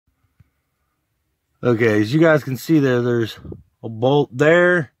Okay, as you guys can see there's a bolt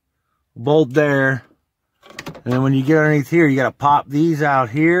there, a bolt there. And then when you get underneath here, you gotta pop these out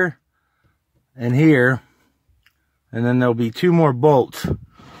here and here. And then there'll be 2 more bolts.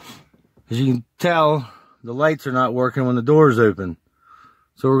 As you can tell, the lights are not working when the door's open.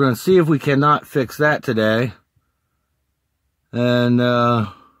 So we're gonna see if we cannot fix that today. And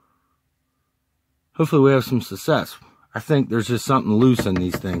hopefully we have some success. I think there's just something loose in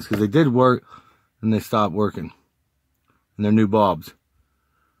these things because they did work and they stopped working. And they're new bulbs.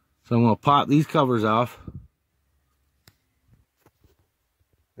 So I'm gonna pop these covers off.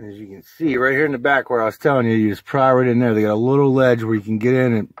 As you can see right here in the back where I was telling you, you just pry right in there. They got a little ledge where you can get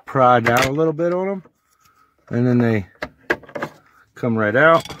in and pry down a little bit on them. And then they come right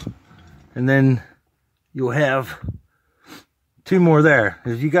out. And then you'll have 2 more there.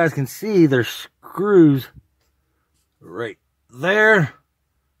 As you guys can see, there's screws right there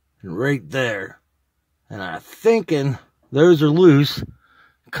and right there. And I'm thinking those are loose,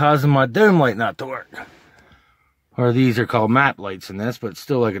 causing my dome light not to work. Or these are called map lights in this, but it's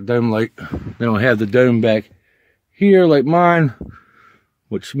still like a dome light. They don't have the dome back here like mine,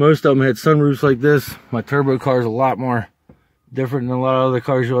 which most of them had sunroofs like this. My turbo car is a lot more different than a lot of other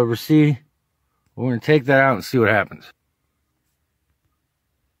cars you'll ever see. We're going to take that out and see what happens.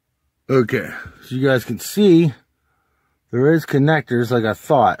 Okay, so you guys can see there is connectors like I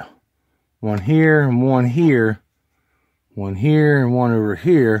thought. One here and one here. One here and one over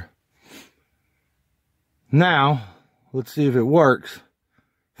here. Now, let's see if it works.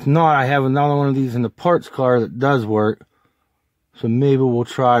 If not, I have another one of these in the parts car that does work. So maybe we'll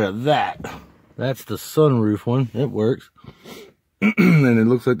try that. That's the sunroof one. It works. And it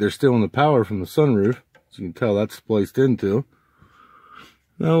looks like they're still in the power from the sunroof. As you can tell, that's spliced into.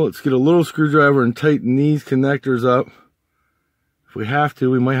 Now let's get a little screwdriver and tighten these connectors up. If we have to,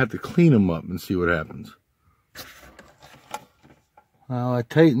 we might have to clean them up and see what happens. Now I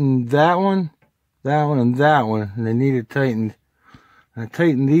tightened that one, and that one, and they needed tightened. I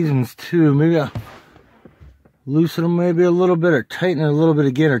tightened these ones too. Maybe I'll loosen them maybe a little bit, or tighten it a little bit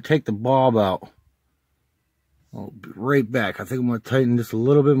again, or take the bulb out. I'll be right back. I think I'm going to tighten just a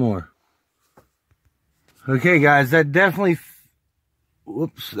little bit more. Okay guys, that definitely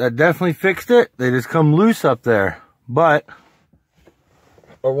fixed it. They just come loose up there. But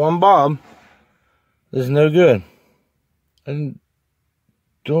our one bulb is no good. And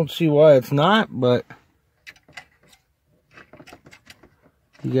don't see why it's not, but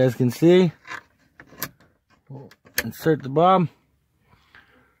you guys can see. We'll insert the bulb,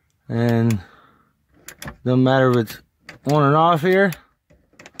 and doesn't matter if it's on and off here.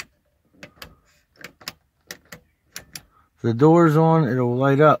 If the door's on, it'll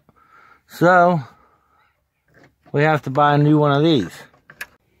light up. So we have to buy a new one of these.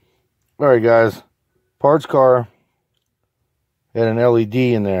 Alright guys, parts car had an LED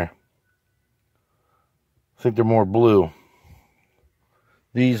in there. I think they're more blue.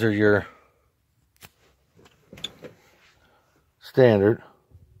 These are your standard.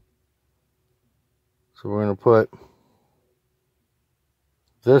 So we're going to put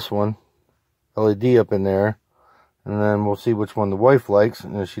this one, LED, up in there. And then we'll see which one the wife likes.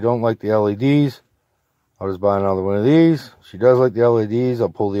 And if she don't like the LEDs, I'll just buy another one of these. If she does like the LEDs, I'll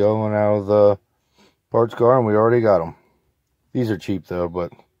pull the other one out of the parts car, and we already got them. These are cheap though,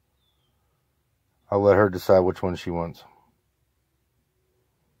 but I'll let her decide which one she wants.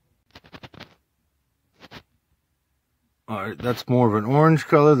 Alright, that's more of an orange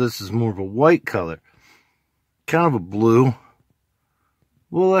color. This is more of a white color. Kind of a blue.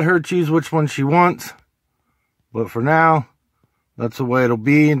 We'll let her choose which one she wants. But for now, that's the way it'll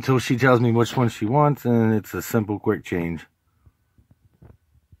be until she tells me which one she wants, and it's a simple, quick change.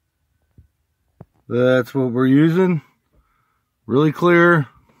 That's what we're using. Really clear.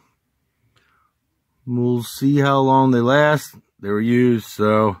 We'll see how long they last. They were used,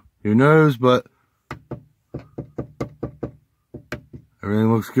 so who knows, but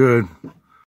everything looks good.